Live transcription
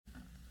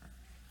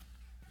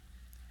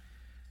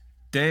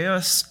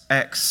Deus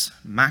ex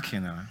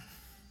machina,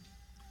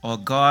 or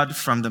God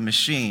from the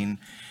machine,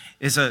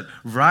 is a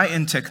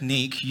writing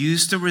technique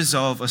used to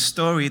resolve a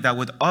story that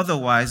would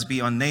otherwise be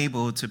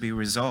unable to be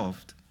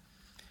resolved.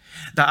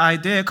 The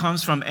idea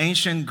comes from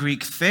ancient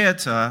Greek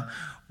theater,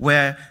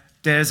 where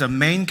there's a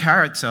main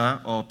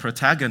character, or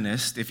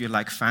protagonist, if you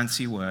like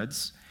fancy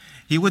words.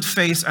 He would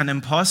face an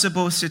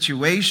impossible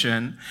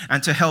situation,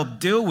 and to help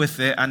deal with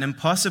it, an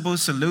impossible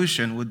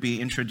solution would be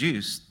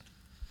introduced.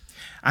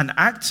 An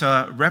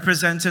actor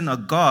representing a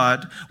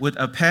god would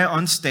appear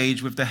on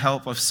stage with the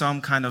help of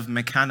some kind of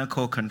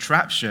mechanical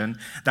contraption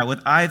that would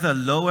either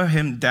lower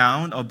him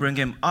down or bring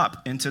him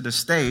up into the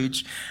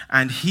stage,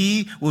 and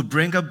he would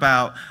bring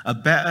about a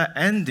better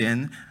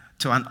ending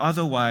to an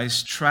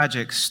otherwise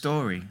tragic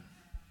story.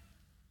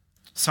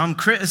 Some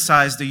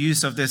criticize the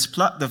use of this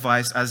plot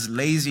device as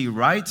lazy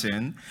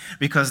writing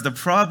because the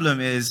problem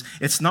is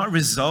it's not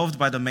resolved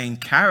by the main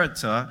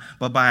character,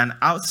 but by an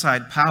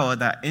outside power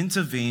that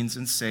intervenes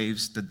and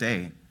saves the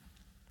day.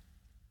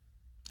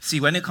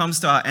 See, when it comes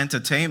to our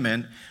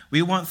entertainment,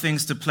 we want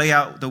things to play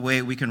out the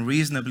way we can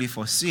reasonably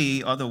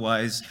foresee,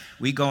 otherwise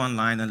we go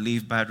online and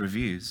leave bad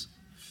reviews.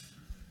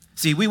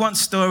 See, we want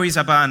stories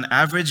about an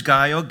average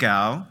guy or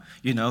gal,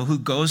 who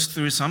goes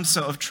through some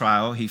sort of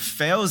trial. He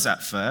fails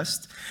at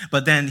first,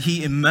 but then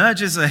he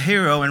emerges a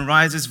hero and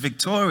rises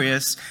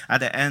victorious at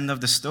the end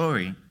of the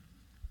story.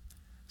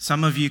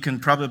 Some of you can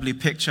probably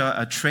picture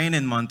a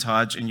training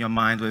montage in your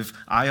mind with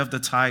Eye of the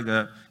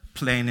Tiger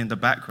playing in the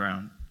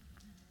background.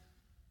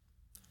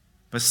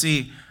 But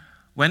see,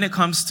 when it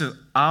comes to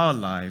our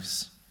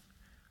lives,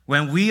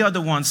 when we are the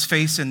ones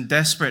facing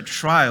desperate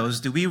trials,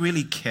 do we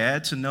really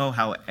care to know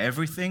how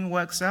everything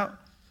works out?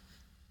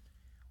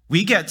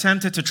 We get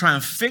tempted to try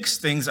and fix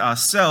things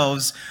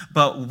ourselves,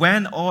 but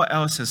when all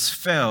else has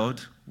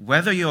failed,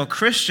 whether you're a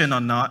Christian or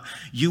not,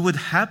 you would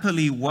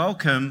happily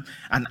welcome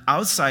an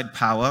outside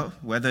power,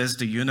 whether it's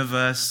the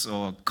universe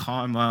or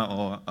karma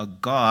or a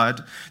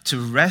god, to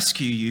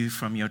rescue you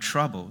from your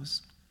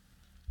troubles.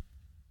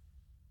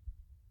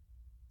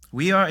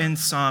 We are in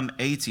Psalm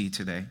 80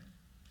 today.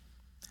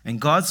 And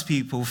God's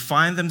people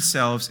find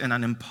themselves in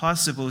an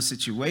impossible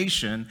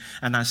situation,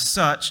 and as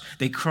such,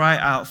 they cry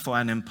out for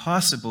an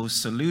impossible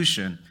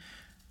solution,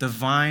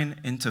 divine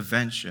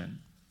intervention.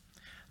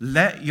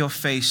 Let your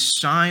face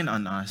shine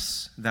on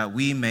us that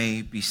we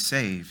may be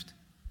saved.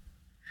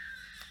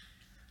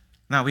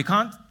 Now, we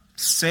can't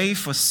say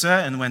for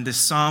certain when this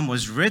psalm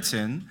was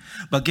written,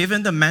 but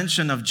given the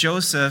mention of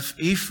Joseph,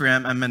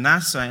 Ephraim, and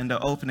Manasseh in the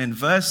opening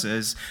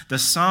verses, the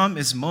psalm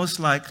is most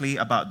likely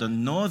about the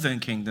northern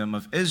kingdom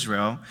of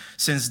Israel,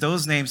 since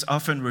those names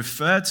often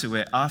refer to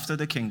it after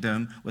the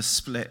kingdom was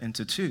split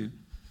into two.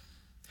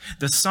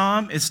 The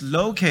psalm is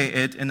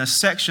located in a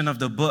section of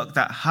the book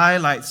that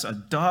highlights a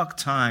dark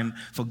time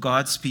for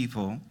God's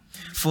people,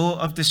 full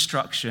of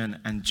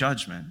destruction and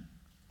judgment.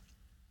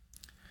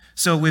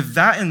 So with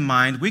that in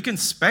mind, we can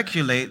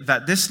speculate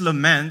that this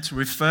lament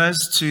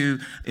refers to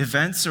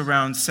events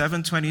around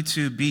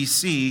 722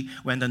 BC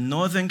when the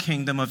northern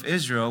kingdom of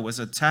Israel was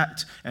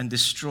attacked and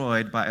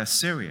destroyed by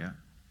Assyria.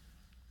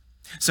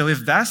 So if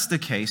that's the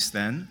case,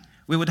 then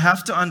we would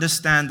have to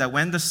understand that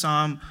when the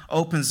psalm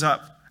opens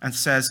up and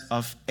says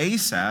of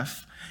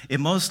Asaph, it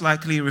most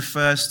likely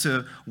refers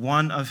to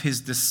one of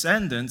his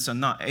descendants and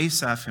not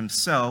Asaph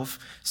himself,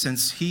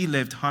 since he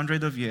lived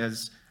hundreds of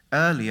years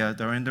earlier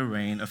during the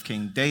reign of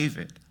King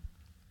David.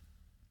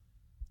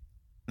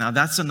 Now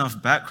that's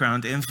enough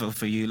background info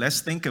for you. Let's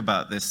think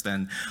about this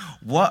then.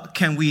 What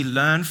can we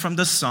learn from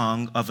the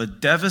song of a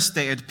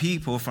devastated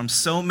people from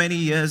so many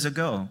years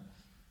ago?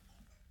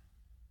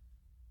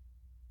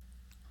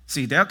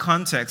 See, their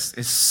context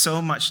is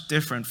so much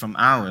different from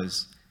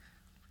ours.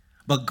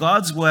 But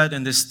God's word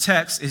in this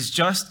text is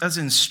just as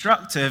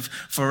instructive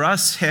for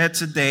us here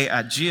today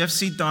at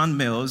GFC Don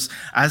Mills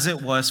as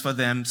it was for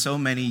them so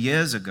many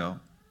years ago.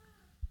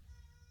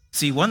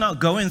 See, we're not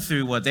going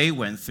through what they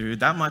went through.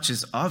 That much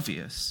is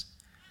obvious.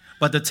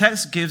 But the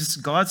text gives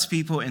God's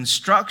people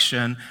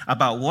instruction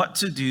about what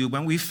to do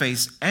when we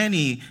face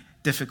any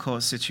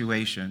difficult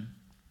situation.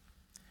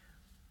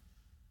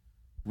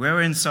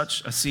 We're in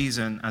such a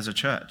season as a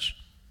church.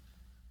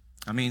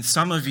 I mean,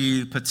 some of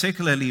you,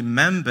 particularly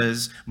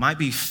members, might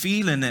be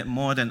feeling it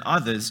more than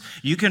others.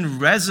 You can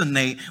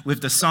resonate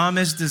with the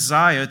psalmist's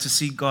desire to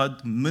see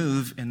God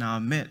move in our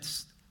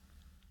midst.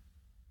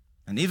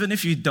 And even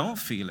if you don't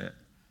feel it,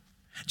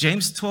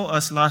 James taught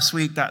us last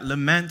week that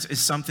lament is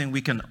something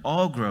we can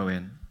all grow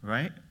in,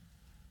 right?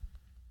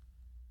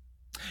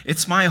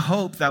 It's my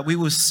hope that we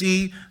will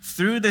see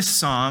through this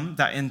psalm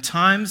that in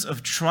times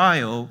of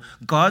trial,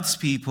 God's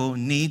people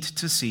need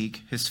to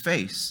seek his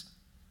face.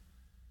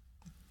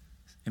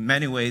 In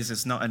many ways,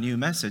 it's not a new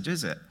message,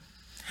 is it?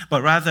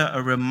 But rather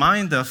a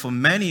reminder for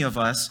many of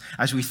us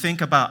as we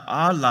think about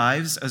our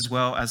lives as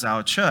well as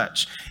our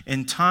church.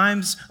 In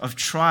times of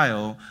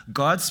trial,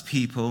 God's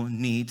people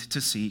need to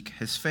seek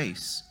his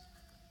face.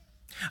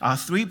 Our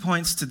 3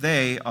 points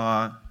today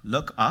are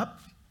look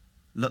up,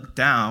 look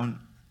down,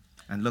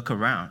 and look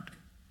around.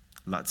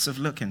 Lots of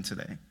looking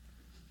today.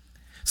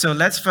 So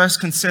let's first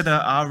consider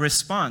our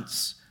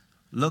response.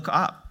 Look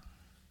up.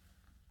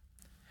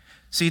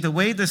 See, the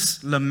way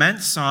this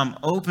lament psalm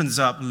opens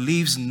up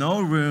leaves no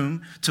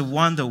room to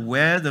wonder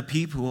where the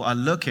people are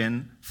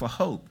looking for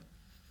hope.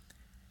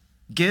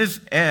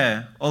 Give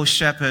ear, O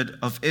shepherd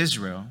of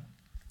Israel.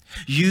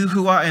 You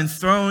who are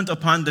enthroned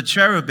upon the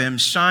cherubim,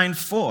 shine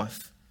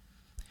forth.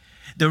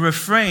 The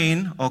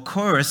refrain, or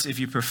chorus if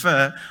you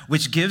prefer,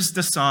 which gives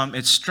the psalm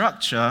its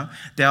structure,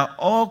 they are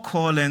all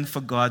calling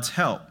for God's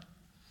help.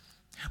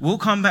 We'll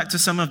come back to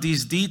some of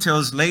these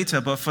details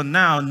later, but for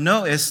now,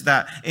 notice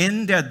that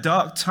in their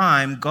dark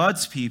time,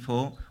 God's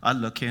people are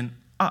looking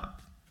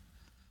up.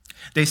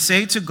 They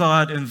say to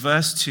God in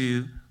verse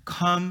 2,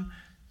 "Come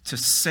to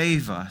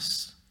save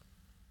us."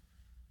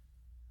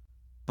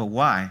 But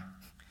why?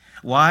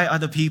 Why are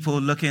the people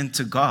looking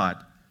to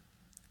God?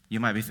 You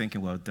might be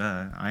thinking, well,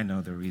 duh, I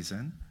know the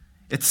reason.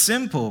 It's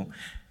simple.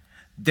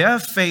 Their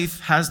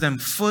faith has them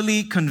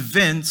fully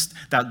convinced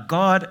that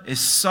God is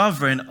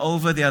sovereign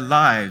over their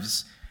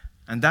lives,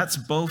 and that's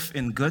both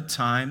in good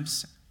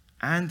times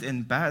and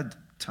in bad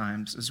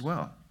times as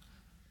well.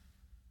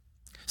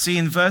 See,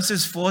 in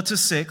verses 4 to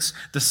 6,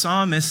 the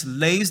psalmist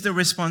lays the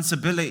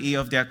responsibility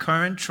of their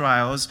current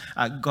trials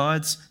at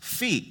God's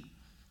feet.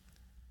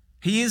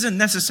 He isn't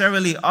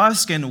necessarily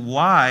asking,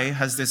 why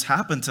has this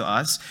happened to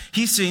us?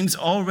 He seems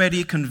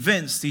already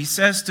convinced. He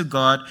says to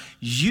God,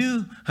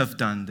 you have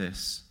done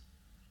this.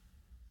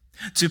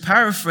 To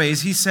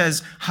paraphrase, he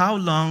says, how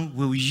long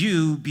will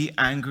you be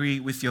angry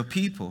with your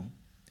people?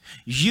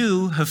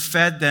 You have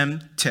fed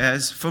them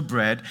tares for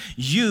bread.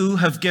 You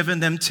have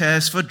given them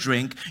tares for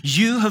drink.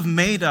 You have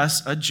made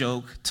us a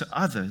joke to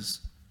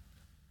others.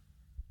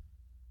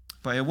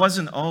 But it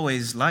wasn't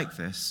always like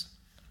this.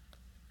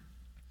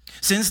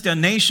 Since their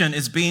nation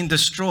is being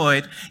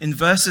destroyed, in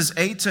verses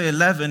 8 to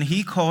 11,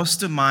 he calls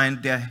to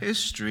mind their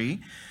history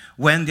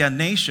when their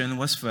nation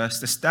was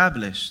first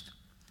established.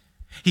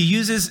 He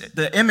uses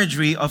the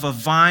imagery of a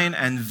vine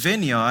and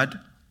vineyard,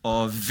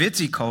 or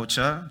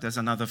viticulture, there's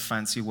another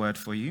fancy word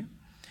for you,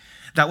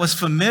 that was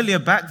familiar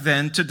back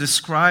then to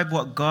describe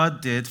what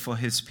God did for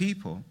his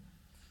people.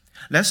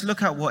 Let's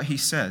look at what he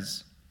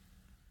says.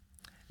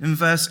 In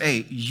verse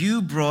 8,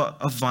 you brought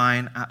a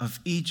vine out of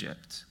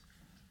Egypt.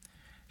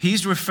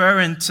 He's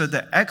referring to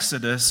the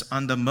Exodus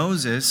under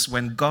Moses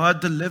when God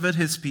delivered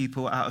his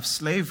people out of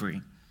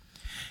slavery.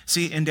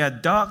 See, in their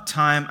dark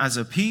time as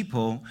a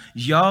people,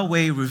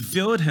 Yahweh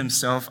revealed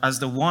himself as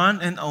the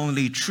one and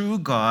only true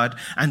God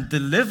and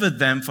delivered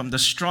them from the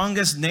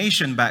strongest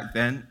nation back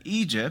then,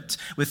 Egypt,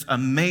 with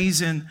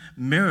amazing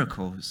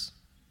miracles.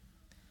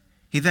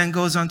 He then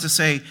goes on to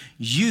say,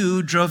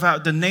 you drove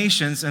out the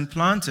nations and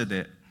planted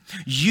it.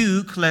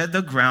 You cleared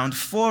the ground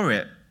for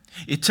it.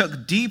 It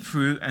took deep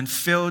root and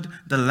filled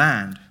the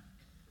land.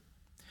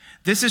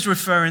 This is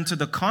referring to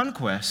the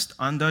conquest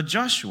under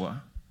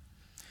Joshua.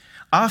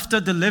 After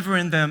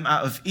delivering them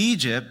out of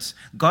Egypt,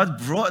 God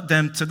brought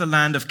them to the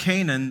land of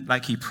Canaan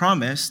like he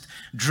promised,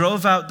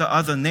 drove out the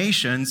other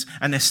nations,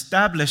 and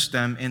established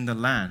them in the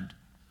land.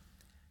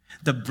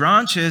 The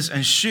branches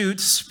and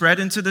shoots spread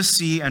into the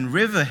sea and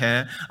river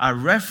here are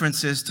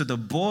references to the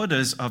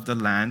borders of the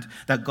land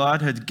that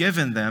God had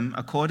given them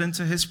according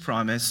to his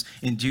promise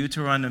in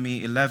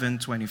Deuteronomy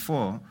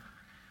 11:24.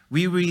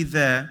 We read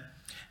there,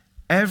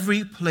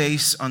 every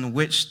place on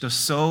which the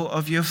sole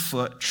of your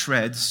foot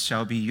treads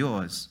shall be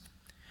yours.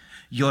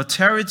 Your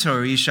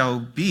territory shall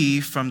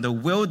be from the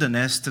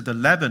wilderness to the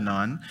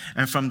Lebanon,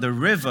 and from the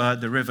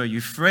river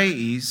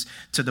Euphrates,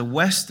 to the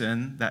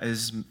western, that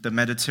is the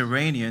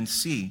Mediterranean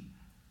Sea.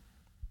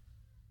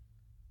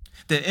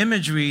 The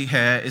imagery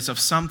here is of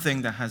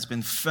something that has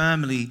been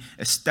firmly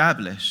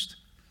established.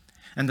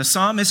 And the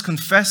psalmist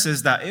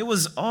confesses that it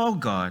was all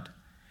God,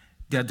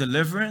 their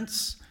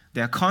deliverance,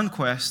 their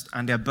conquest,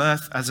 and their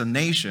birth as a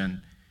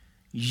nation.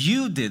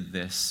 You did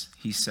this,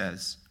 he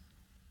says.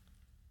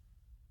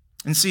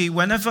 And see,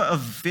 whenever a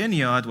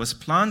vineyard was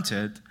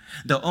planted,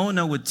 the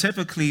owner would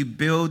typically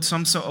build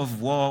some sort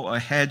of wall or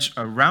hedge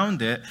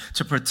around it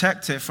to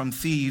protect it from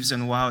thieves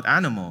and wild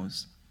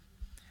animals.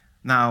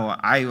 Now,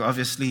 I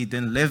obviously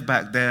didn't live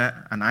back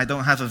there, and I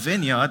don't have a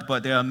vineyard,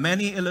 but there are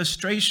many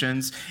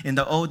illustrations in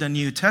the Old and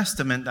New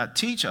Testament that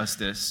teach us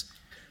this.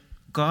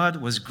 God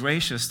was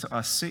gracious to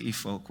us city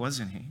folk,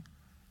 wasn't he?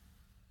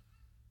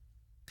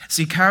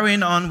 See,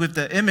 carrying on with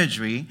the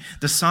imagery,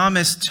 the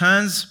psalmist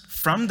turns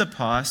from the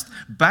past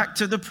back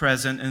to the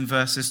present in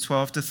verses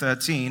 12 to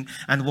 13,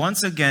 and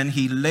once again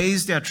he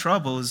lays their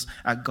troubles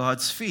at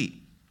God's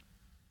feet.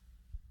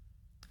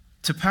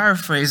 To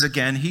paraphrase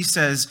again, he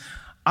says,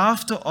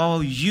 after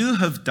all you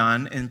have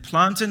done in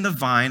planting the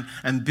vine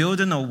and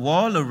building a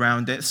wall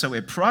around it so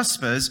it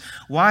prospers,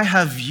 why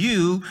have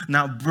you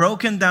now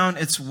broken down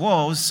its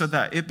walls so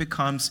that it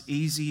becomes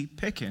easy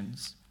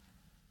pickings?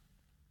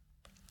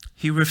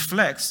 He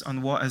reflects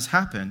on what has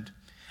happened,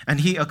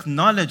 and he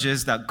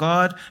acknowledges that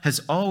God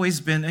has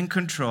always been in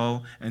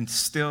control and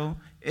still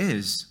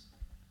is.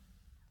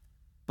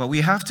 But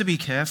we have to be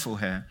careful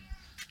here.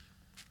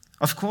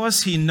 Of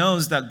course, he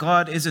knows that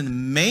God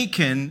isn't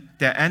making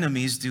their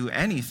enemies do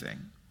anything.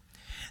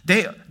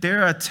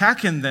 They're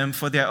attacking them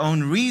for their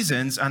own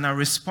reasons and are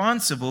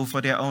responsible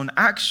for their own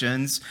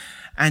actions,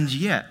 and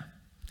yet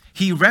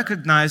he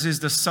recognizes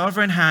the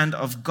sovereign hand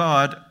of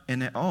God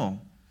in it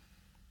all.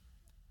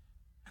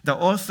 The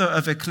author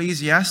of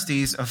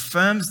Ecclesiastes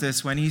affirms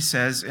this when he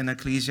says in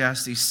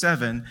Ecclesiastes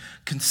 7,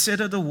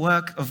 "Consider the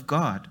work of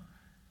God.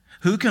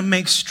 Who can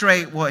make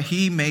straight what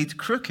he made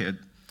crooked?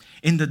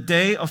 In the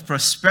day of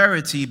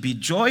prosperity, be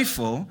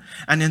joyful,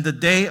 and in the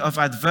day of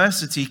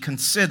adversity,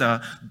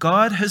 consider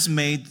God has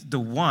made the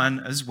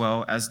one as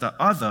well as the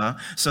other,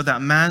 so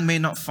that man may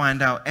not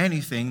find out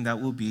anything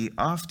that will be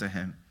after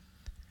him.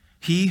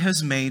 He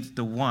has made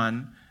the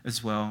one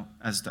as well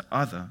as the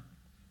other."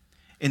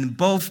 In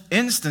both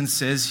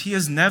instances, he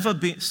has never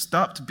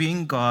stopped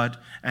being God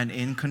and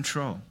in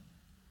control.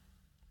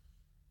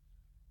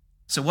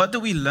 So what do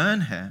we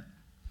learn here?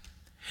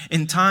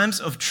 In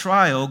times of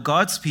trial,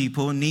 God's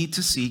people need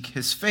to seek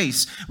his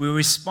face. We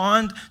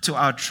respond to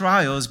our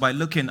trials by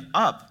looking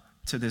up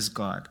to this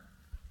God.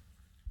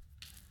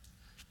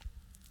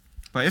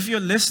 But if you're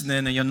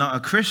listening and you're not a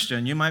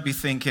Christian, you might be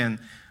thinking,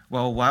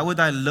 well, why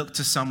would I look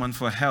to someone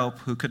for help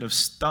who could have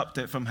stopped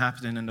it from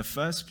happening in the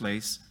first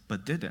place,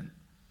 but didn't?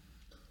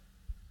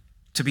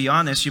 To be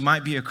honest, you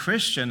might be a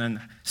Christian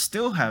and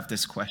still have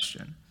this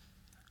question.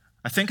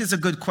 I think it's a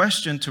good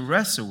question to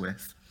wrestle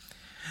with.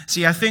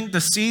 See, I think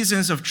the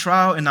seasons of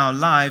trial in our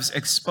lives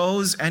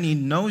expose any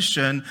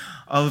notion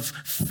of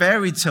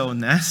fairy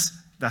tale-ness,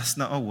 that's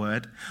not a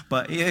word,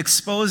 but it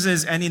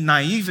exposes any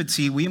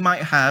naivety we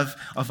might have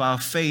of our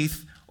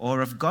faith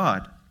or of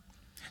God.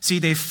 See,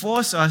 they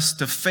force us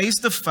to face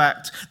the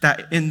fact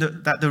that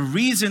the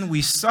reason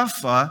we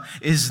suffer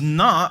is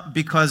not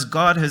because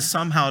God has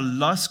somehow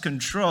lost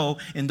control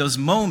in those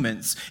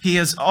moments. He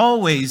has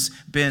always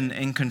been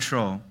in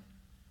control.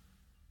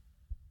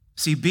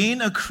 See,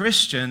 being a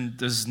Christian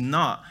does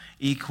not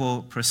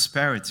equal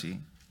prosperity.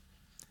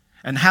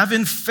 And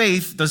having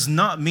faith does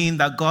not mean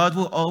that God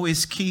will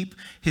always keep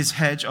his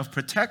hedge of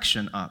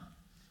protection up.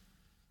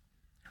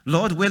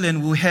 Lord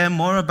willing, we'll hear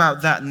more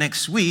about that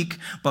next week.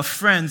 But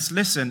friends,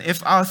 listen,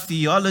 if our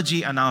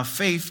theology and our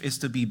faith is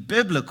to be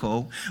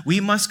biblical, we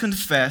must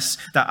confess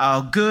that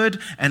our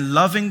good and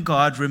loving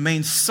God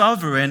remains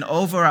sovereign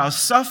over our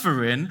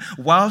suffering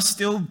while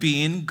still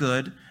being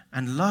good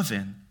and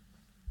loving.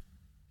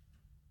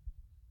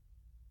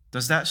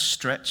 Does that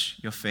stretch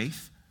your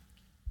faith?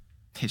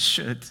 It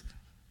should.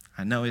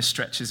 I know it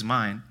stretches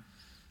mine.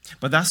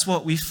 But that's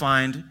what we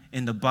find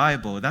in the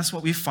Bible. That's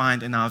what we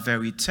find in our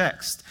very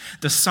text.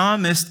 The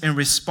psalmist, in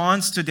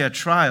response to their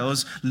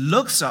trials,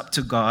 looks up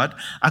to God,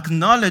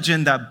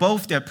 acknowledging that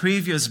both their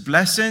previous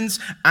blessings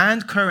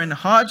and current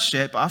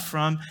hardship are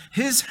from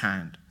his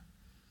hand.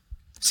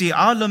 See,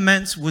 our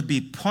laments would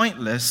be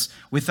pointless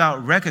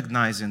without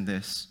recognizing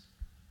this.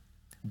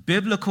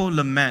 Biblical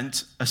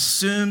lament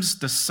assumes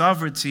the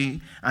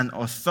sovereignty and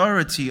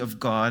authority of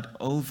God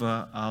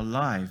over our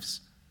lives.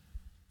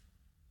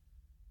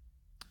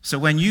 So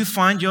when you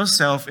find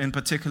yourself in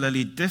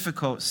particularly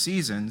difficult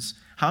seasons,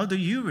 how do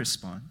you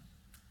respond?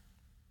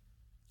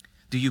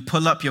 Do you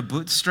pull up your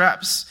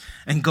bootstraps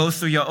and go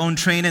through your own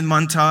training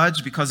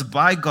montage because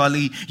by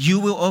golly, you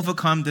will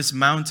overcome this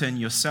mountain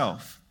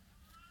yourself?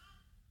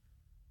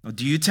 Or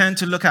do you tend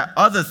to look at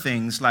other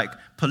things like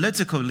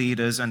political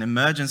leaders and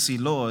emergency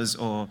laws,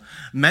 or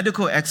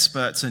medical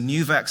experts and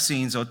new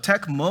vaccines, or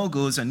tech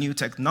moguls and new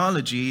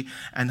technology,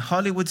 and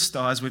Hollywood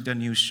stars with their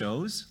new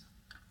shows?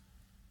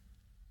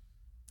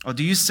 Or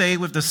do you say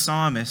with the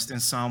psalmist in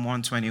Psalm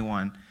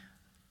 121,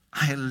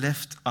 "I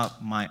lift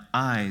up my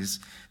eyes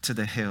to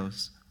the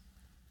hills.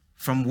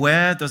 From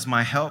where does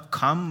my help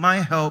come? My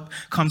help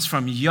comes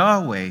from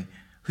Yahweh,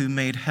 who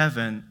made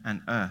heaven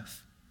and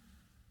earth."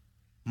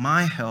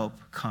 My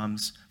help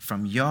comes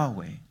from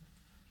Yahweh.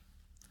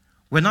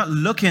 We're not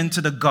looking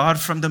to the God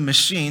from the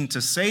machine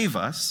to save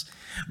us,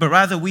 but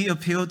rather we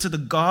appeal to the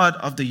God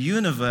of the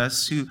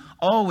universe, who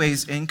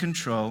always in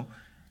control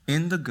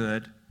in the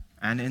good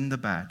and in the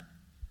bad.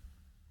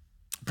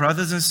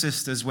 Brothers and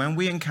sisters, when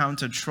we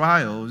encounter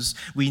trials,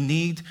 we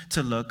need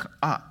to look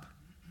up.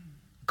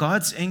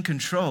 God's in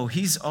control.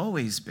 He's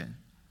always been.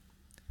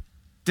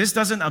 This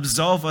doesn't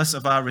absolve us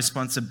of our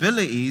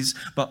responsibilities,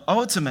 but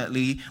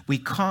ultimately, we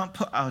can't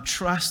put our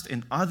trust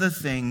in other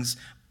things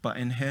but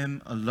in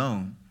him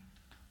alone.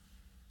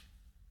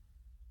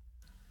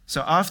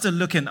 So after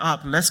looking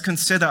up, let's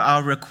consider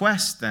our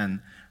request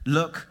then.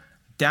 Look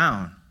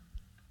down.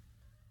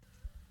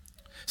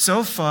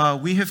 So far,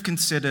 we have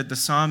considered the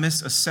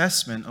psalmist's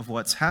assessment of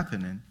what's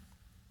happening.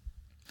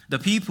 The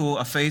people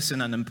are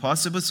facing an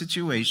impossible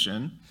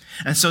situation,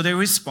 and so they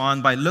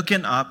respond by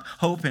looking up,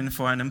 hoping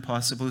for an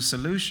impossible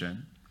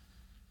solution.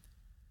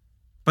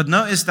 But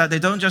notice that they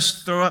don't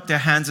just throw up their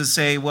hands and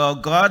say, well,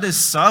 God is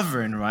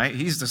sovereign, right?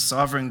 He's the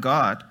sovereign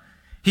God.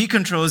 He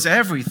controls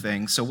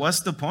everything, so what's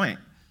the point?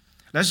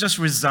 Let's just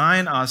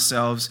resign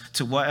ourselves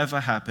to whatever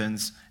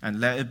happens and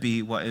let it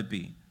be what it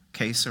be.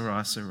 Que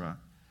sera, sera.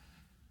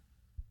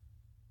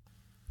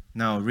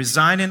 No,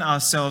 resigning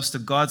ourselves to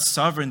God's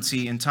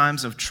sovereignty in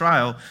times of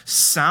trial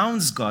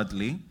sounds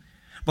godly,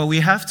 But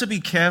we have to be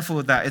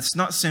careful that it's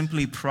not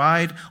simply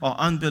pride or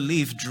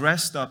unbelief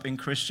dressed up in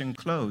Christian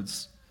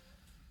clothes.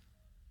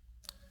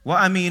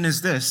 What I mean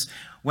is this: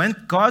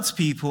 when God's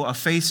people are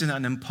facing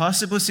an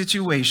impossible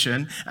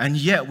situation and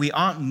yet we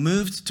aren't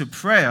moved to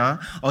prayer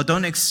or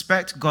don't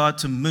expect God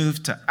to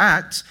move to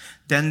act,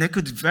 then there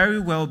could very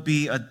well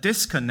be a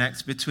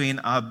disconnect between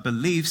our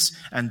beliefs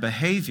and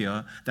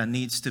behavior that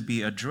needs to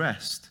be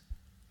addressed.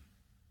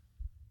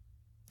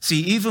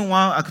 See, even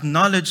while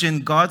acknowledging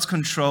God's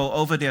control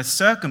over their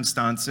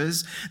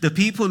circumstances, the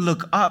people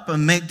look up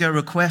and make their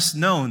request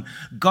known.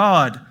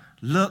 God,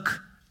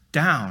 look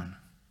down.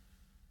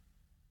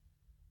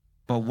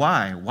 But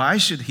why? Why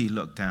should he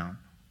look down?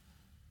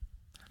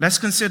 Let's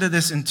consider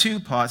this in two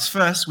parts.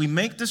 First, we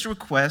make this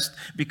request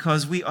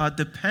because we are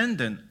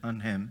dependent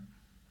on him.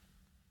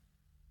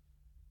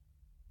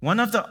 One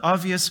of the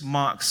obvious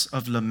marks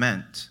of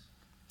lament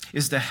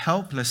is the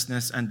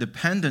helplessness and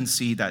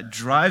dependency that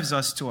drives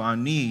us to our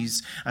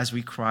knees as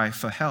we cry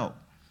for help.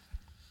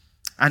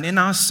 And in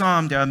our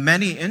psalm, there are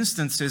many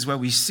instances where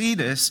we see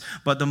this,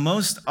 but the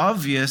most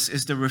obvious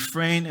is the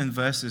refrain in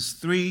verses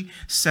 3,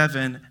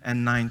 7,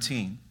 and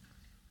 19.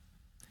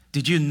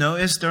 Did you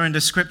notice during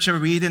the scripture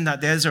reading that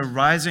there's a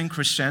rising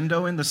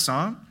crescendo in the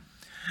psalm?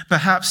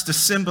 Perhaps to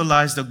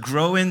symbolize the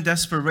growing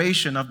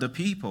desperation of the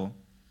people.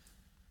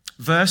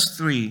 Verse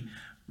 3,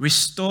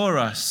 restore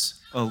us,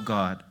 O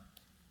God.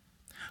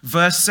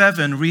 Verse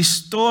 7,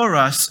 restore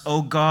us,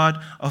 O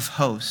God of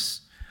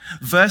hosts.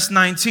 Verse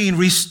 19,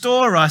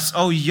 restore us,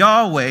 O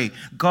Yahweh,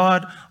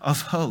 God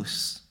of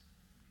hosts.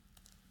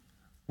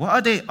 What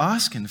are they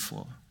asking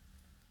for?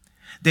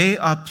 They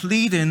are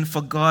pleading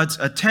for God's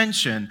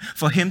attention,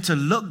 for him to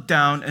look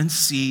down and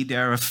see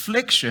their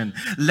affliction.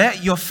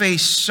 Let your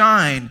face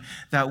shine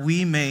that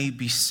we may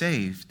be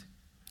saved.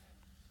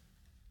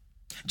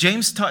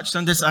 James touched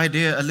on this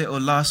idea a little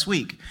last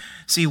week.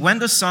 See, when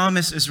the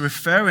psalmist is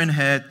referring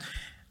here,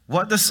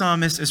 what the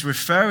psalmist is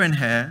referring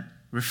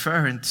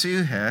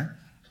to here,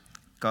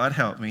 God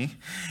help me,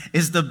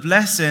 is the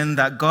blessing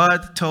that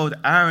God told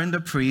Aaron the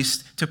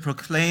priest to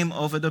proclaim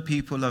over the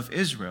people of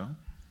Israel.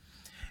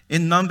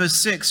 In Numbers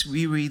 6,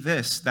 we read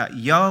this, that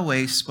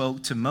Yahweh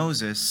spoke to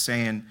Moses,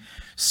 saying,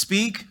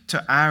 speak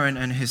to Aaron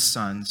and his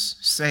sons,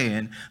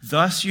 saying,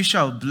 thus you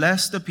shall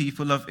bless the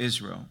people of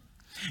Israel.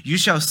 You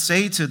shall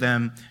say to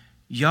them,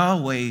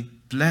 Yahweh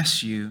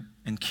bless you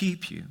and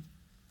keep you.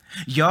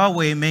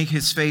 Yahweh make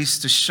his face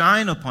to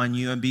shine upon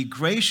you and be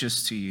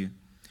gracious to you.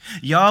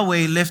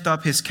 Yahweh lift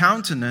up his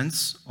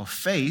countenance or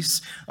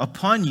face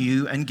upon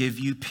you and give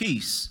you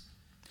peace.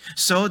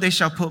 So they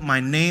shall put my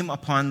name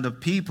upon the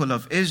people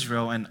of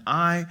Israel, and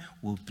I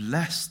will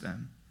bless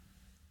them.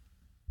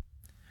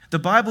 The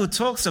Bible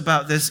talks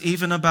about this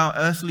even about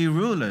earthly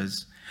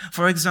rulers.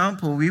 For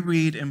example, we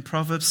read in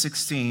Proverbs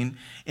 16,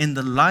 in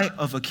the light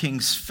of a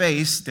king's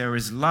face there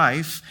is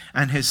life,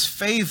 and his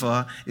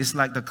favor is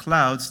like the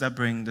clouds that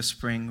bring the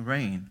spring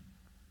rain.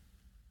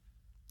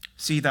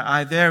 See, the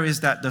idea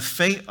is that the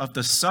fate of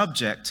the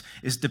subject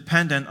is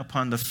dependent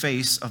upon the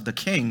face of the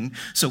king.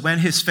 So when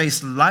his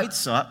face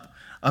lights up,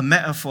 a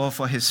metaphor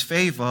for his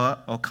favor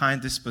or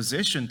kind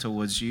disposition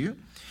towards you,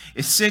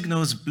 it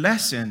signals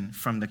blessing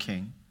from the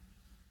king.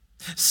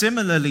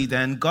 Similarly,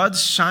 then,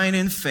 God's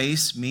shining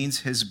face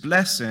means his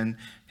blessing,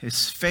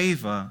 his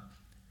favor,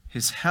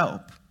 his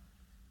help.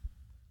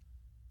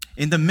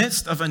 In the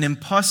midst of an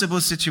impossible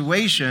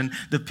situation,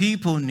 the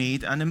people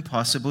need an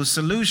impossible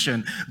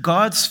solution.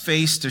 God's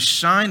face to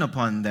shine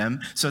upon them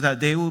so that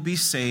they will be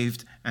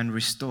saved and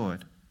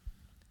restored.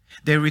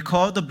 They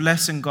recall the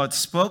blessing God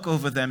spoke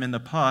over them in the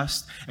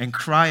past and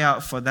cry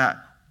out for that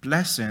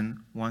blessing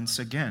once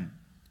again.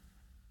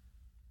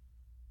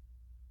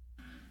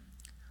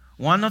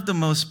 One of the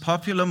most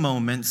popular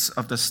moments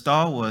of the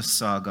Star Wars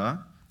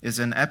saga is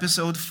in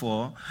Episode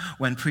 4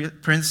 when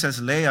Princess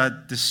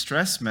Leia's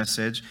distress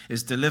message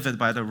is delivered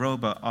by the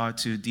robot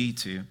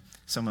R2-D2.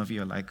 Some of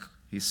you are like,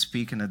 he's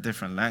speaking a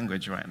different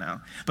language right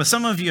now. But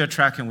some of you are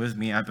tracking with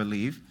me, I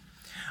believe.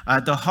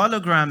 The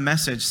hologram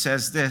message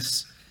says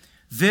this: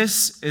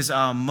 this is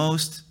our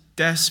most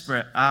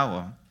desperate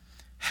hour.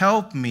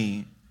 Help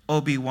me,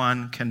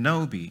 Obi-Wan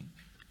Kenobi.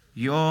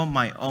 You're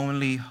my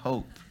only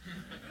hope.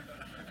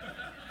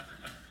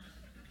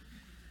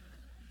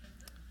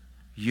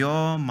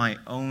 You're my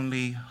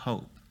only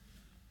hope.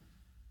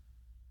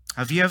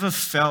 Have you ever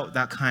felt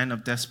that kind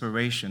of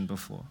desperation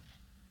before?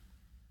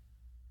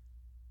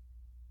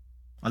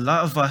 A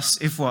lot of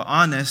us, if we're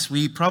honest,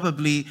 we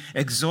probably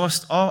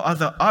exhaust all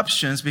other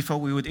options before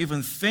we would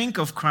even think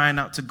of crying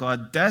out to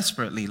God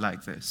desperately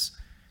like this.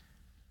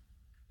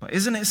 But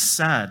isn't it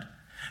sad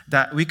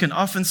that we can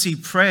often see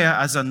prayer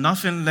as a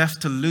nothing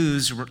left to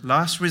lose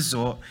last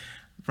resort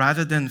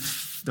rather than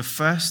the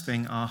first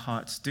thing our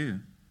hearts do?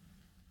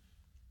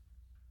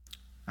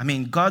 I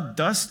mean, God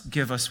does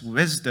give us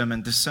wisdom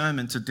and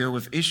discernment to deal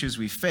with issues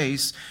we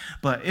face,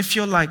 but if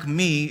you're like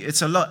me,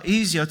 it's a lot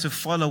easier to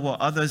follow what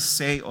others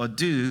say or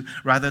do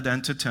rather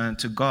than to turn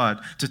to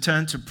God, to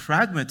turn to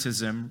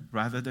pragmatism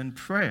rather than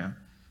prayer.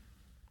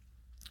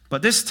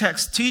 But this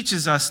text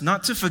teaches us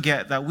not to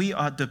forget that we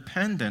are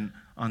dependent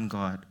on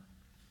God.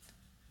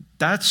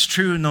 That's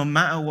true no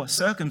matter what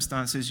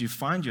circumstances you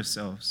find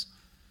yourselves.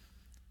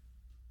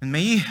 And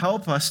may He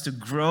help us to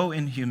grow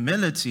in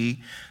humility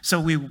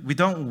so we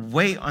don't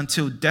wait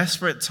until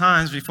desperate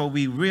times before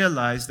we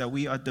realize that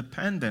we are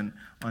dependent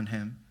on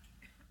Him.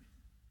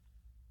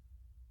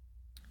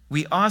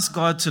 We ask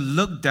God to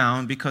look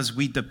down because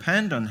we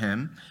depend on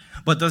Him,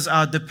 but does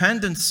our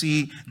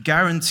dependency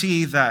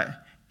guarantee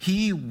that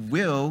He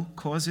will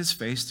cause His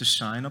face to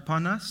shine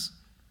upon us?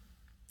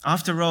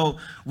 After all,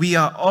 we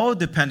are all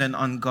dependent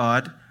on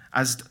God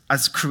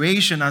as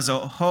creation as a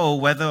whole,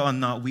 whether or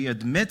not we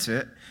admit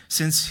it,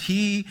 since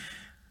He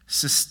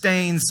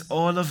sustains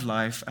all of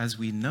life as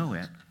we know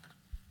it.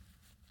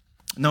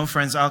 No,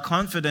 friends, our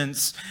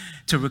confidence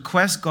to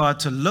request God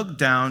to look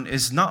down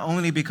is not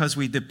only because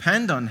we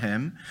depend on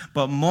Him,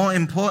 but more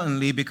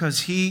importantly,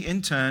 because He,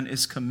 in turn,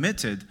 is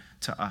committed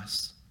to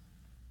us.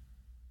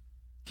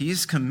 He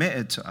is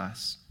committed to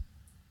us.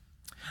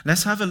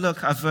 Let's have a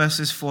look at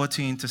verses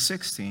 14 to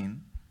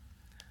 16.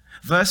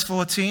 Verse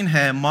 14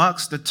 here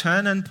marks the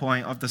turning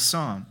point of the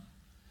psalm.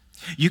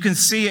 You can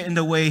see it in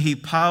the way he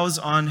piles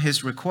on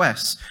his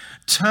requests.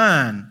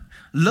 Turn,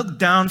 look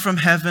down from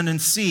heaven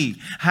and see.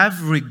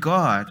 Have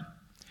regard.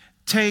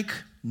 Take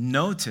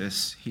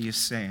notice, he is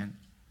saying.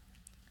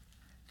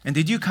 And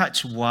did you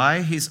catch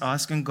why he's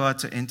asking God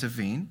to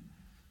intervene?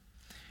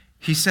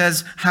 He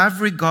says,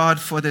 have regard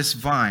for this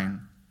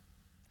vine,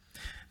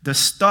 the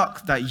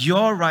stock that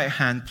your right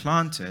hand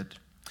planted,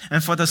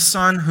 and for the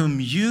son whom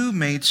you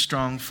made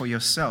strong for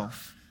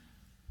yourself.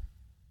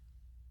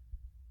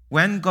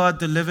 When God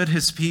delivered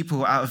his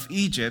people out of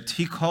Egypt,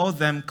 he called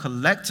them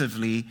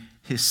collectively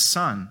his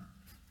son.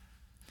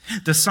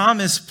 The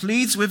psalmist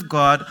pleads with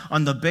God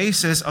on the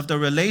basis of the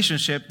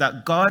relationship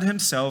that God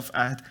himself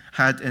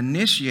had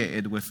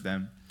initiated with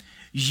them.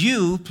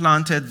 You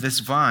planted this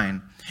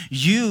vine.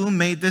 You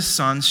made this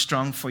son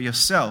strong for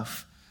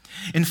yourself.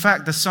 In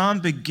fact, the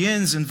psalm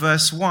begins in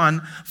verse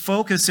 1,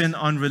 focusing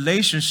on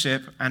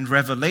relationship and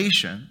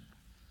revelation.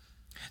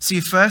 See,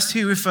 first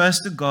he refers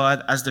to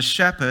God as the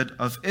shepherd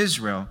of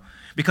Israel,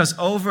 because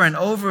over and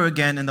over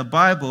again in the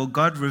Bible,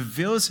 God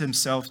reveals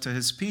himself to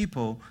his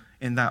people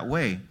in that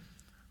way.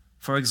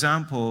 For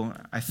example,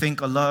 I think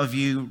a lot of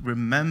you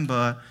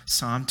remember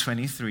Psalm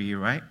 23,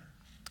 right?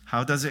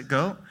 How does it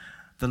go?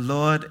 The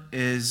Lord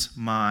is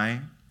my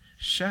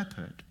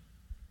shepherd.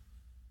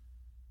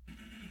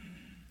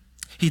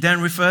 He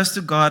then refers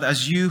to God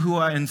as you who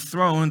are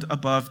enthroned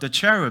above the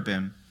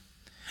cherubim.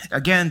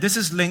 Again, this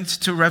is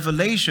linked to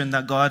revelation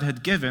that God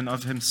had given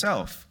of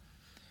himself.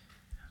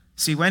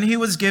 See, when he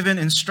was given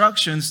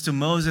instructions to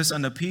Moses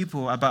and the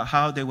people about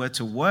how they were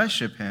to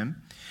worship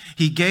him,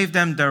 he gave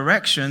them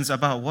directions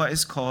about what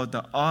is called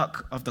the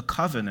Ark of the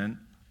Covenant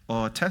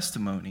or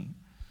testimony.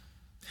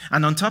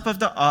 And on top of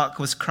the ark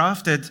was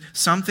crafted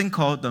something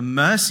called the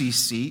mercy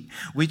seat,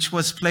 which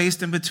was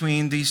placed in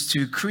between these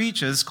two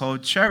creatures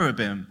called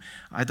cherubim.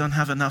 I don't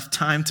have enough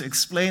time to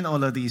explain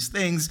all of these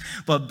things,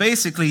 but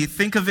basically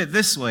think of it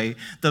this way.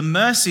 The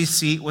mercy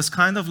seat was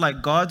kind of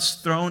like God's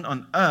throne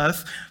on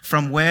earth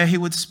from where he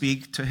would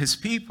speak to his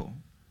people.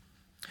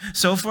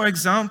 So, for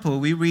example,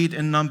 we read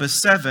in Numbers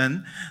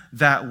 7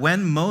 that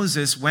when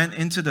Moses went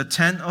into the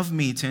tent of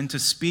meeting to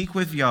speak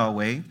with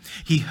Yahweh,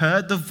 he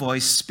heard the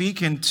voice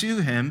speaking to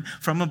him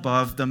from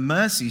above the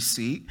mercy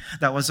seat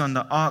that was on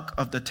the ark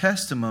of the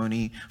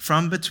testimony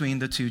from between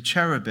the two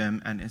cherubim,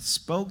 and it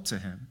spoke to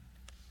him.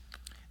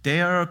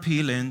 They are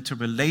appealing to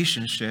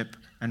relationship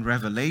and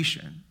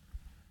revelation.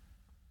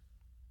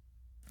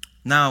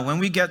 Now, when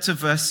we get to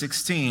verse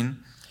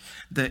 16,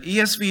 the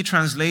ESV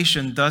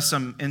translation does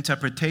some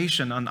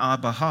interpretation on our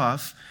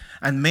behalf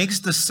and makes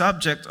the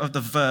subject of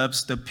the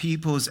verbs the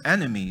people's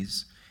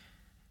enemies.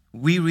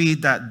 We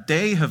read that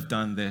they have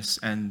done this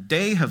and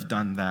they have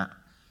done that.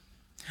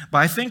 But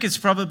I think it's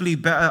probably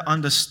better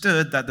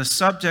understood that the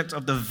subject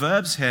of the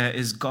verbs here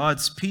is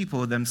God's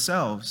people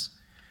themselves.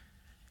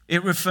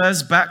 It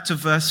refers back to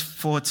verse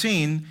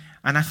 14,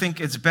 and I think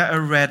it's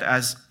better read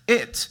as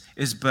it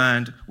is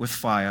burned with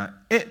fire.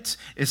 It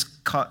is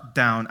cut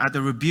down. At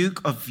the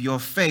rebuke of your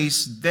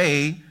face,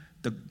 they,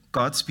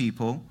 God's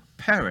people,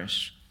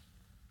 perish.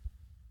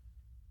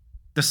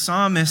 The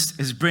psalmist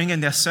is bringing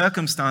their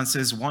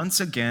circumstances once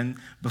again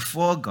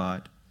before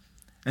God.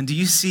 And do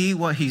you see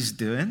what he's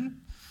doing?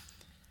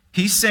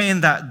 He's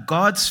saying that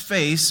God's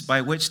face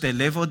by which they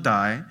live or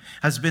die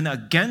has been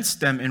against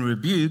them in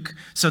rebuke,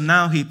 so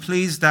now he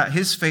pleads that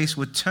his face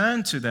would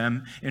turn to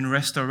them in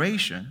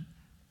restoration.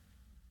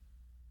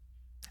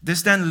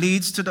 This then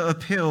leads to the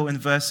appeal in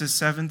verses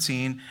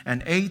 17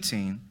 and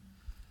 18.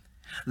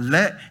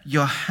 Let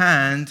your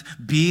hand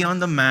be on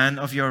the man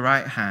of your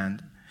right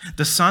hand,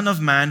 the Son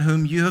of Man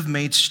whom you have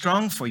made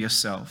strong for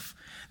yourself.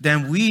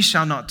 Then we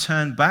shall not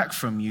turn back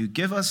from you.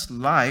 Give us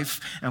life,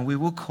 and we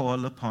will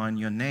call upon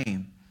your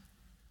name.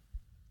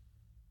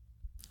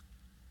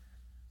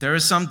 There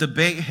is some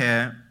debate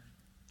here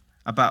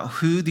about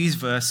who these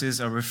verses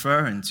are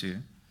referring to.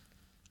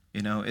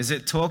 Is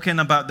it talking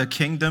about the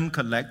kingdom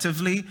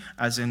collectively,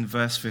 as in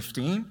verse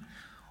 15?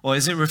 Or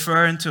is it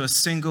referring to a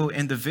single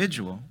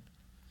individual?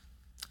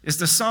 Is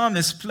the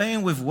psalmist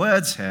playing with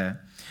words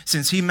here,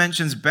 since he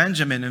mentions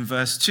Benjamin in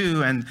verse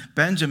 2, and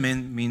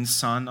Benjamin means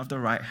son of the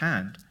right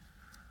hand?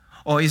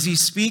 Or is he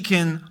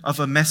speaking of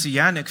a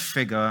messianic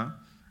figure,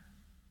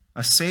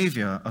 a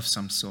savior of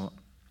some sort?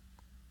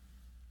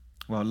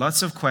 Well,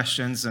 lots of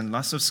questions and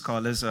lots of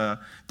scholars are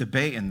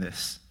debating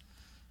this.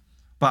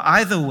 But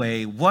either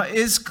way, what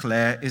is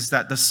clear is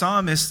that the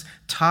psalmist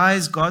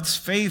ties God's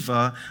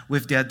favor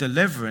with their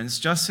deliverance,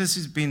 just as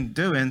he's been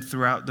doing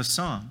throughout the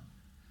psalm.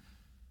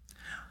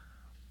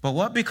 But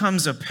what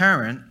becomes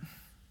apparent,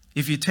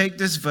 if you take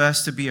this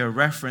verse to be a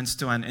reference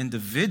to an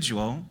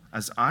individual,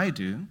 as I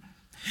do,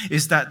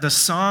 is that the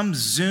psalm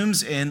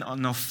zooms in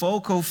on a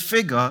focal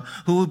figure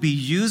who will be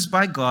used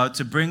by God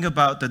to bring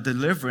about the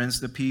deliverance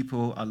the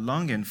people are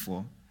longing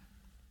for.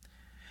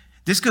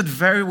 This could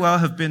very well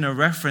have been a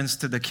reference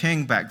to the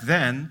king back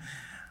then,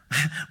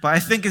 but I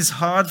think it's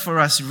hard for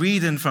us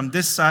reading from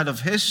this side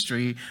of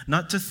history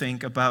not to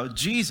think about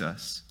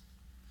Jesus.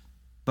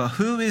 But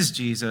who is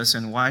Jesus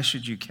and why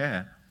should you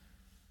care?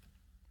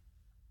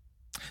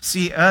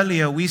 See,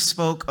 earlier we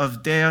spoke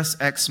of Deus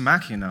ex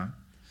machina,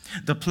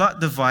 the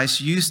plot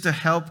device used to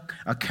help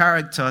a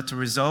character to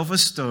resolve a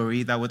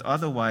story that would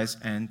otherwise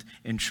end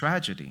in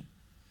tragedy.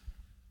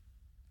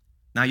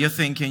 Now you're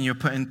thinking, you're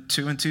putting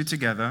two and two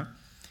together.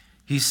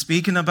 He's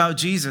speaking about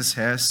Jesus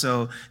here,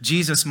 so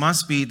Jesus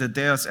must be the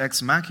Deus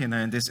ex machina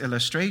in this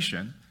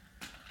illustration.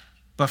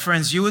 But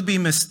friends, you would be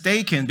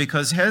mistaken,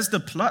 because here's the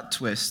plot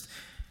twist.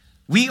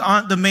 We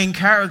aren't the main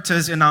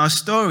characters in our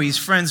stories,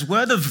 friends.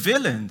 We're the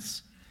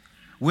villains.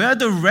 We're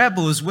the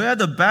rebels. We're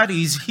the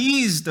baddies.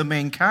 He's the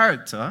main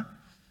character.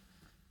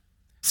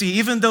 See,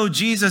 even though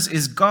Jesus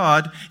is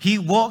God, he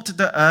walked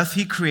the earth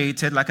he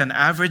created like an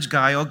average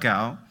guy or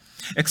gal,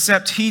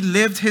 except he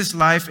lived his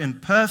life in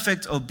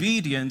perfect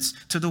obedience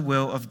to the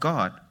will of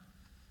God.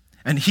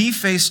 And he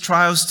faced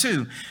trials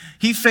too.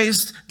 He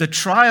faced the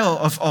trial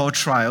of all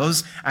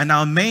trials, and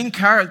our main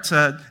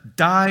character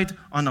died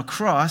on a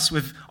cross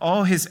with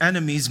all his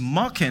enemies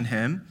mocking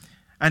him,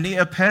 and it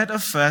appeared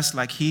at first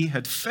like he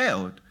had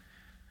failed.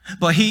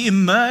 But he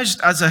emerged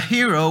as a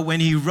hero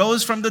when he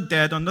rose from the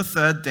dead on the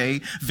third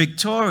day,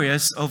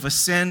 victorious over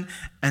sin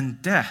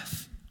and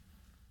death.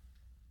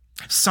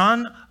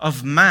 Son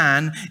of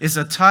Man is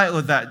a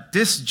title that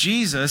this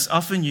Jesus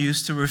often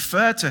used to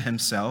refer to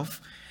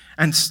himself.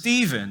 And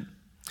Stephen,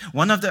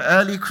 one of the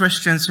early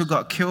Christians who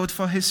got killed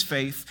for his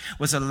faith,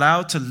 was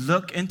allowed to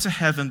look into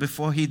heaven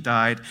before he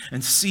died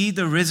and see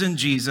the risen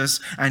Jesus.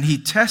 And he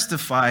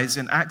testifies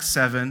in Acts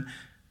 7,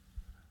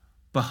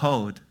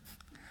 "Behold,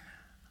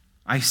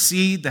 I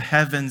see the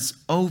heavens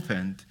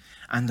opened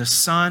and the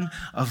Son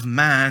of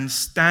Man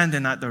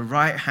standing at the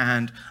right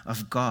hand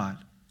of God."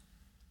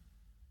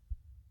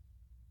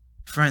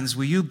 Friends,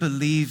 will you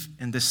believe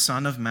in the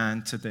Son of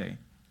Man today?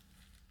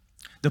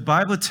 The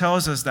Bible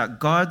tells us that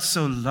God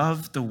so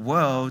loved the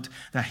world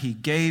that he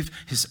gave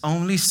his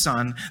only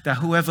Son, that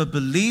whoever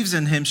believes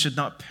in him should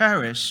not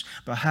perish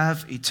but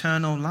have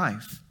eternal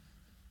life.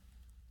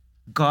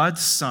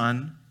 God's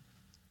Son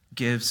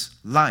gives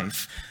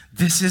life.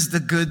 This is the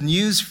good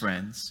news,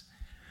 friends.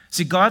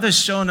 See, God has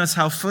shown us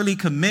how fully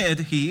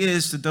committed he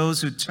is to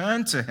those who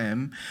turn to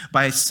him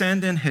by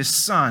sending his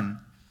Son.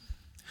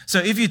 So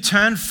if you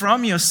turn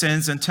from your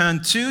sins and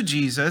turn to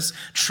Jesus,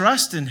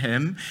 trust in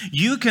him,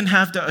 you can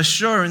have the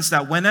assurance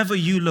that whenever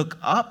you look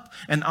up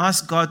and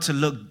ask God to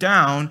look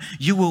down,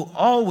 you will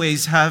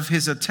always have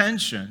his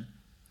attention.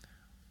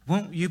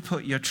 Won't you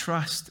put your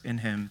trust in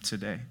him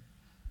today?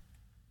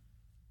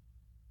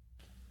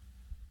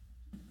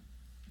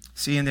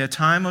 See, in their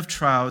time of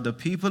trial, the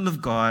people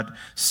of God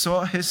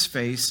sought his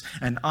face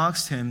and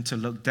asked him to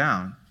look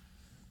down.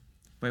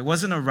 But it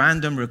wasn't a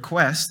random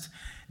request.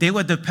 They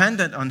were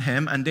dependent on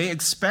him, and they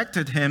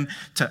expected him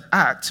to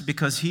act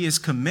because he is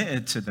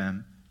committed to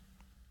them.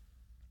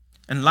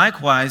 And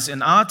likewise,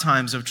 in our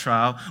times of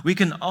trial, we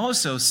can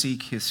also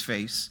seek his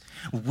face.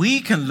 We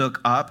can look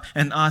up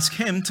and ask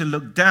him to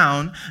look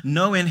down,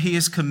 knowing he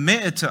is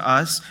committed to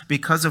us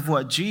because of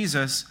what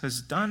Jesus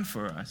has done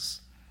for us.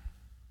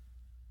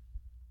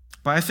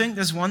 But I think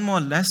there's one more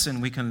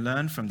lesson we can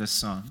learn from this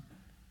psalm,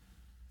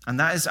 and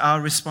that is our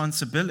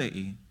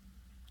responsibility.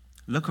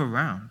 Look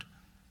around.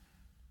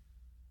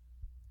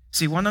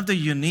 See, one of the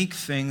unique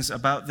things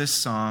about this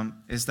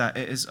psalm is that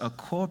it is a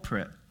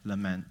corporate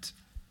lament.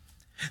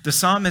 The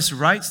psalmist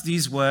writes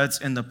these words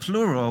in the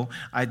plural,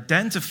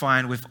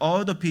 identifying with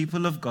all the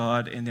people of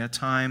God in their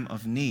time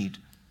of need.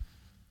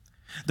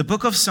 The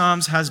book of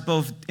Psalms has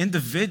both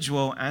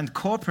individual and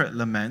corporate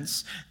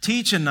laments,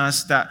 teaching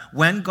us that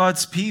when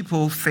God's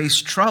people face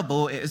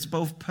trouble, it is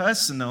both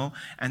personal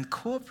and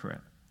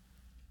corporate.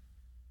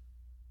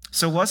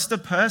 So what's the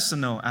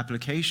personal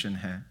application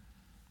here?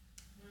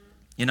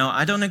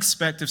 I don't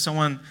expect if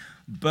someone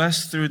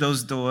burst through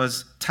those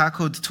doors,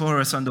 tackled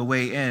Taurus on the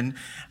way in,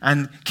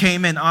 and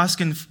came in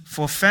asking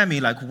for Femi,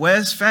 like,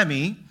 "Where's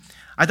Femi?"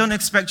 I don't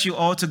expect you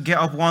all to get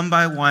up one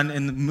by one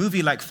in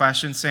movie-like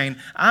fashion saying,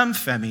 I'm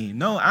Femi.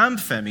 No, I'm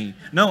Femi.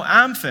 No,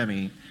 I'm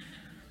Femi.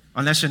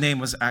 Unless your name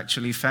was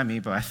actually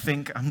Femi, but I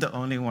think I'm the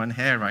only one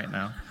here right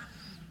now.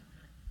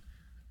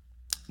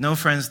 No,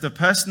 friends, the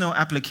personal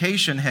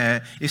application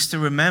here is to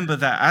remember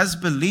that as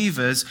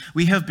believers,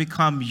 we have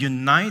become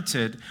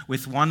united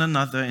with one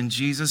another in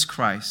Jesus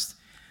Christ.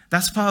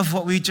 That's part of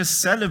what we just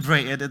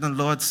celebrated in the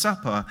Lord's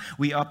Supper.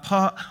 We are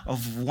part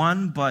of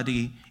one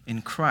body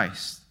in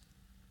Christ.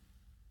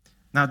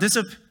 Now,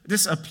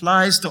 this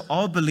applies to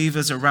all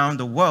believers around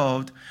the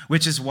world,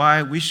 which is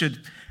why we should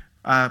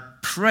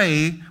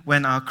pray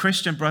when our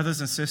Christian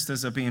brothers and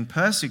sisters are being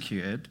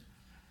persecuted.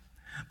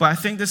 But I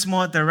think this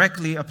more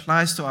directly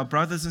applies to our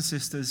brothers and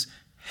sisters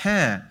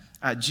here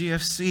at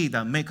GFC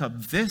that make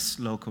up this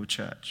local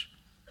church.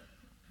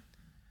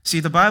 See,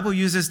 the Bible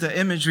uses the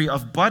imagery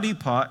of body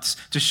parts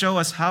to show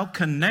us how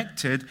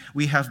connected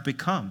we have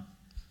become.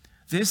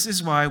 This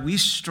is why we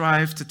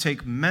strive to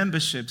take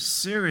membership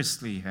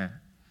seriously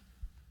here.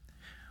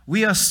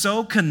 We are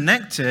so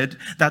connected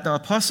that the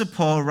Apostle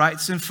Paul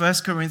writes in 1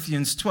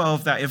 Corinthians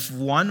 12 that if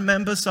one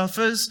member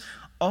suffers,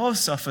 all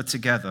suffer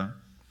together.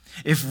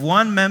 If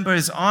one member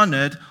is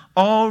honored,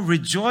 all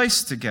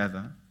rejoice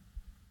together.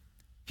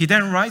 He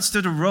then writes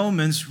to the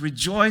Romans,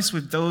 rejoice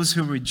with those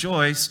who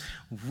rejoice,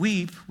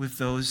 weep with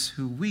those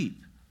who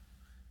weep.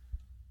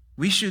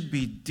 We should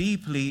be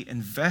deeply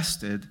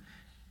invested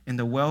in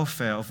the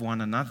welfare of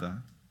one another.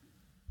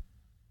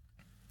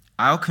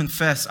 I'll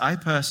confess, I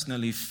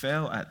personally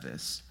fail at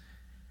this,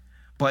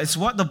 but it's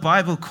what the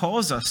Bible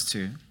calls us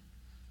to.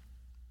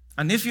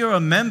 And if you're a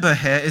member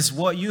here, it's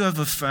what you have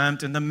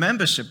affirmed in the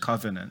membership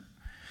covenant.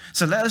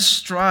 So let us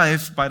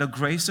strive by the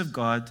grace of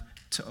God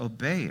to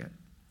obey it.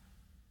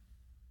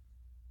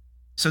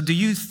 So do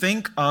you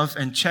think of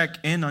and check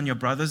in on your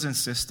brothers and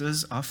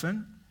sisters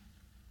often?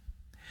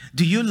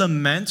 Do you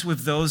lament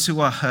with those who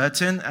are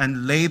hurting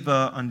and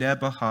labor on their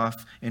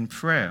behalf in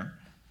prayer?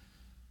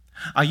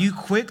 Are you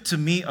quick to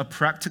meet a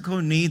practical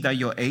need that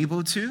you're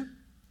able to?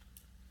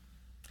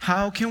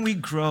 How can we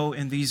grow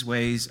in these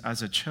ways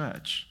as a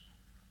church?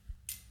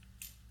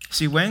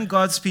 See, when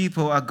God's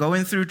people are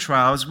going through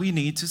trials, we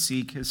need to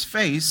seek his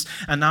face,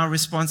 and our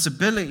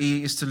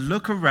responsibility is to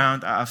look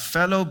around at our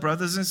fellow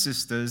brothers and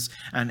sisters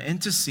and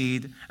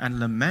intercede and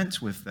lament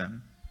with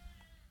them.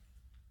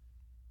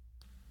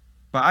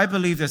 But I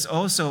believe there's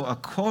also a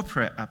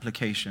corporate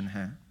application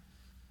here.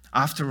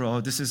 After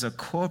all, this is a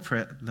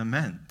corporate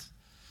lament.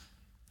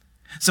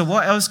 So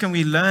what else can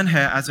we learn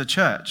here as a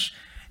church?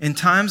 In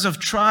times of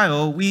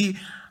trial,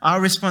 our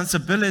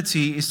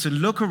responsibility is to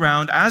look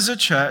around as a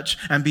church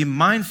and be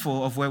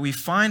mindful of where we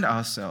find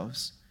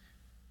ourselves.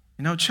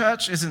 You know,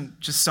 church isn't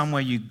just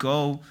somewhere you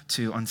go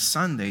to on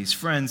Sundays.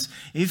 Friends,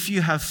 if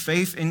you have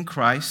faith in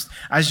Christ,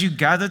 as you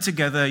gather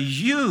together,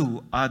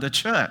 you are the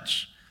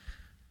church.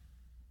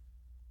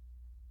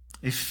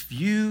 If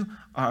you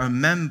are a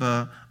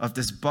member of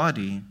this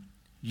body,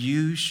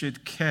 you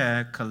should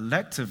care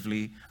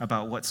collectively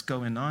about what's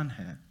going on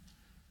here.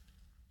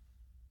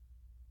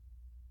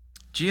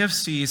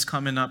 GFC is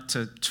coming up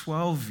to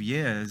 12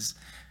 years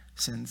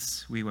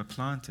since we were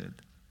planted.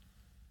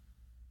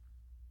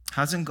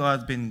 Hasn't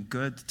God been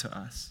good to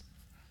us?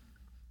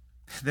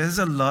 There's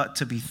a lot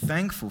to be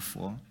thankful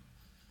for.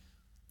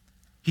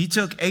 He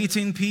took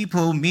 18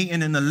 people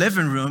meeting in the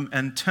living room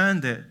and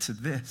turned it to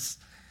this.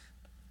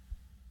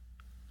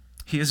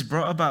 He has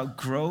brought about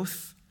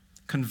growth,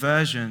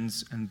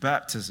 conversions, and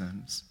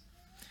baptisms.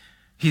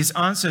 He's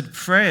answered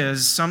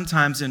prayers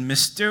sometimes in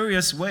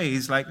mysterious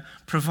ways, like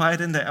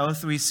providing the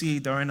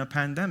L3C during a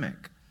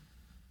pandemic.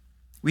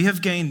 We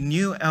have gained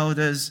new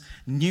elders,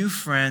 new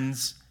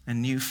friends,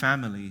 and new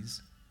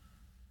families.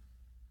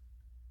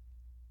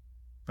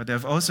 But there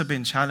have also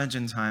been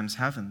challenging times,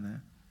 haven't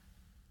there?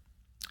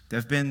 There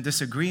have been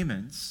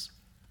disagreements.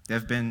 There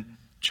have been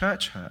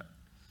church hurt.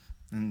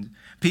 And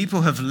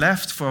people have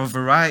left for a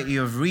variety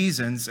of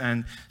reasons,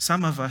 and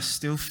some of us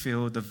still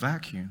feel the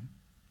vacuum.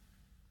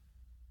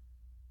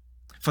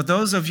 For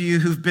those of you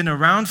who've been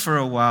around for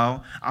a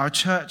while, our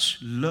church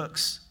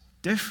looks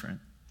different.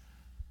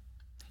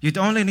 You'd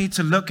only need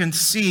to look and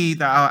see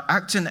that our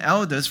acting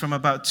elders from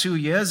about 2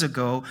 years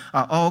ago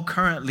are all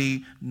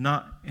currently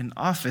not in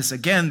office.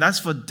 Again, that's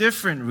for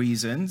different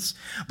reasons,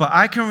 but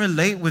I can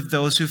relate with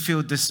those who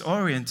feel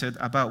disoriented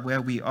about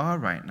where we are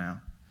right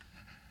now.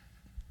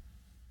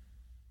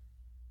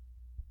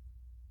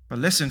 But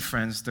listen,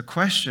 friends, the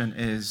question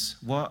is,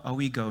 what are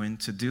we going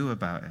to do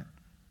about it?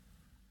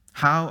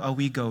 How are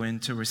we going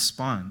to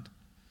respond?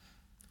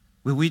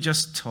 Will we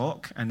just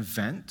talk and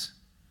vent?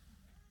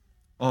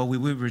 Or will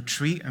we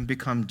retreat and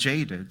become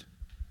jaded?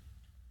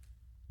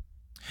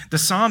 The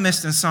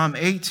psalmist in Psalm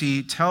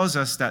 80 tells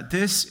us that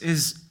this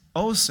is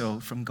also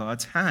from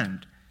God's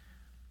hand.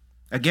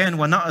 Again,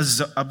 we're not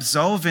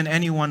absolving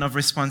anyone of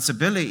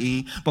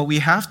responsibility, but we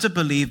have to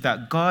believe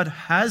that God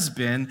has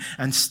been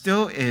and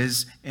still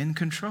is in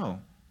control.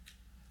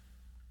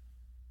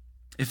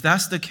 If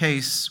that's the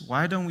case,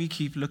 why don't we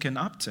keep looking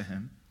up to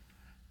him?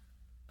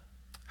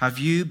 Have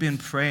you been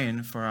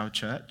praying for our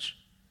church?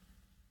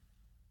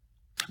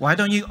 Why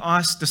don't you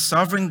ask the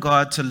sovereign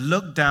God to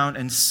look down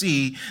and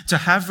see, to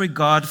have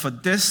regard for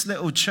this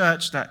little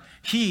church that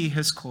he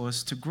has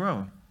caused to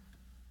grow?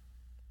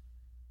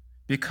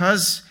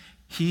 Because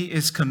he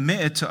is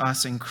committed to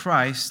us in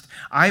Christ,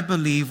 I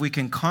believe we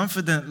can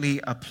confidently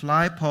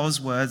apply Paul's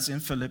words in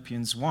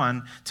Philippians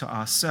 1 to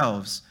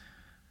ourselves,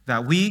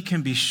 that we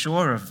can be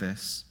sure of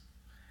this,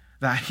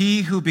 that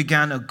he who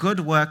began a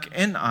good work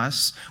in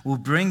us will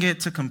bring it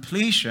to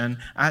completion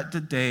at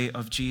the day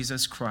of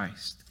Jesus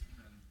Christ.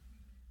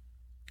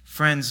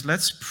 Friends,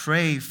 let's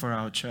pray for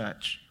our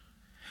church.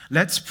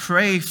 Let's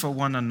pray for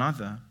one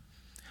another.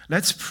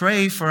 Let's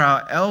pray for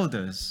our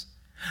elders.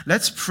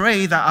 Let's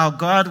pray that our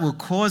God will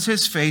cause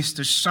his face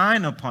to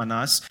shine upon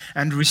us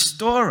and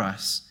restore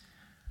us.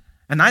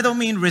 And I don't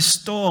mean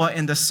restore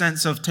in the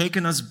sense of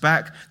taking us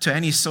back to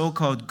any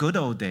so-called good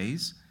old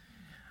days.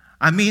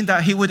 I mean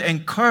that he would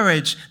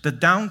encourage the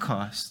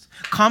downcast,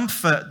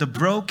 comfort the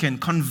broken,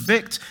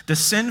 convict the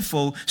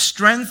sinful,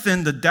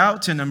 strengthen the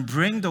doubting, and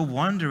bring the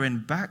wandering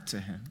back to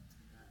him.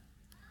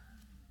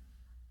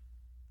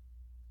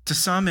 To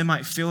some, it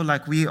might feel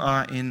like we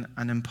are in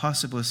an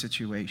impossible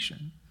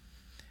situation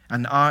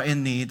and are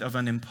in need of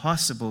an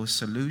impossible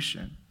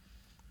solution.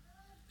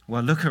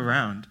 Well, look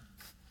around.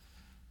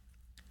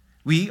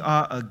 We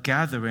are a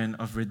gathering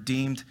of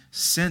redeemed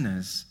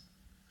sinners.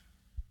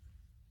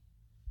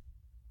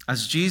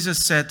 As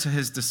Jesus said to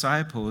his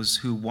disciples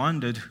who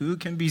wondered who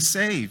can be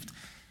saved,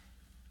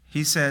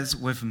 he says,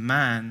 with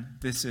man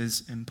this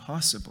is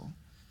impossible,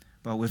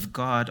 but with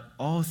God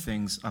all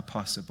things are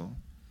possible.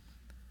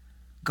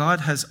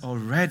 God has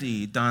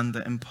already done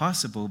the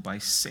impossible by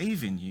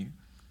saving you.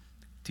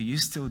 Do you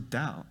still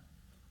doubt?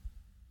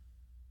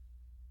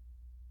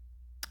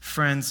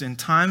 Friends, in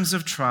times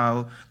of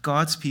trial,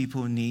 God's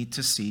people need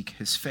to seek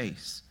his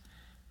face.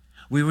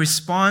 We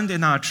respond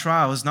in our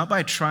trials not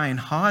by trying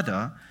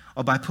harder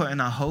or by putting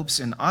our hopes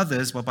in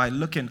others, but by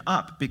looking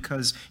up,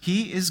 because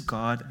he is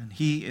God and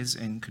he is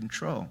in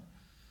control.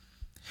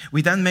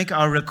 We then make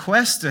our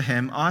request to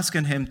him,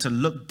 asking him to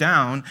look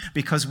down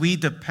because we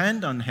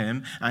depend on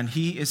him and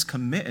he is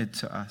committed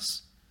to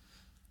us.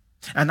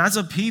 And as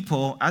a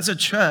people, as a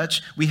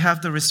church, we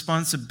have the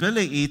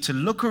responsibility to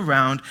look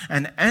around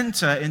and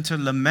enter into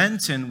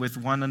lamenting with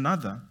one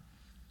another.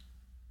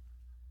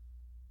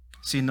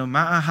 See, no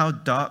matter how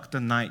dark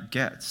the night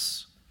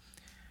gets,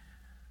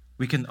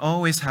 we can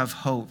always have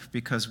hope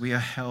because we are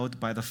held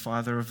by the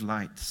Father of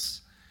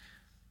lights.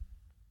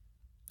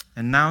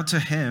 And now to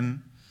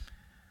him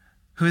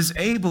who is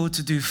able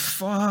to do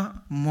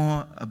far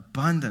more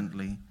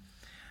abundantly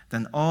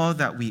than all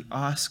that we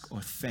ask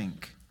or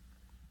think,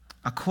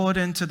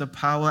 according to the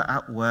power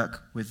at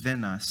work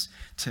within us.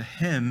 To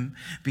him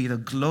be the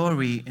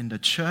glory in the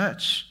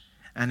church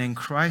and in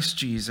Christ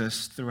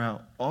Jesus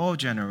throughout all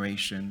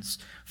generations,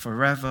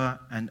 forever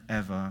and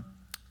ever.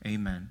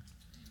 Amen.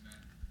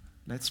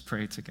 Let's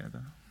pray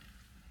together.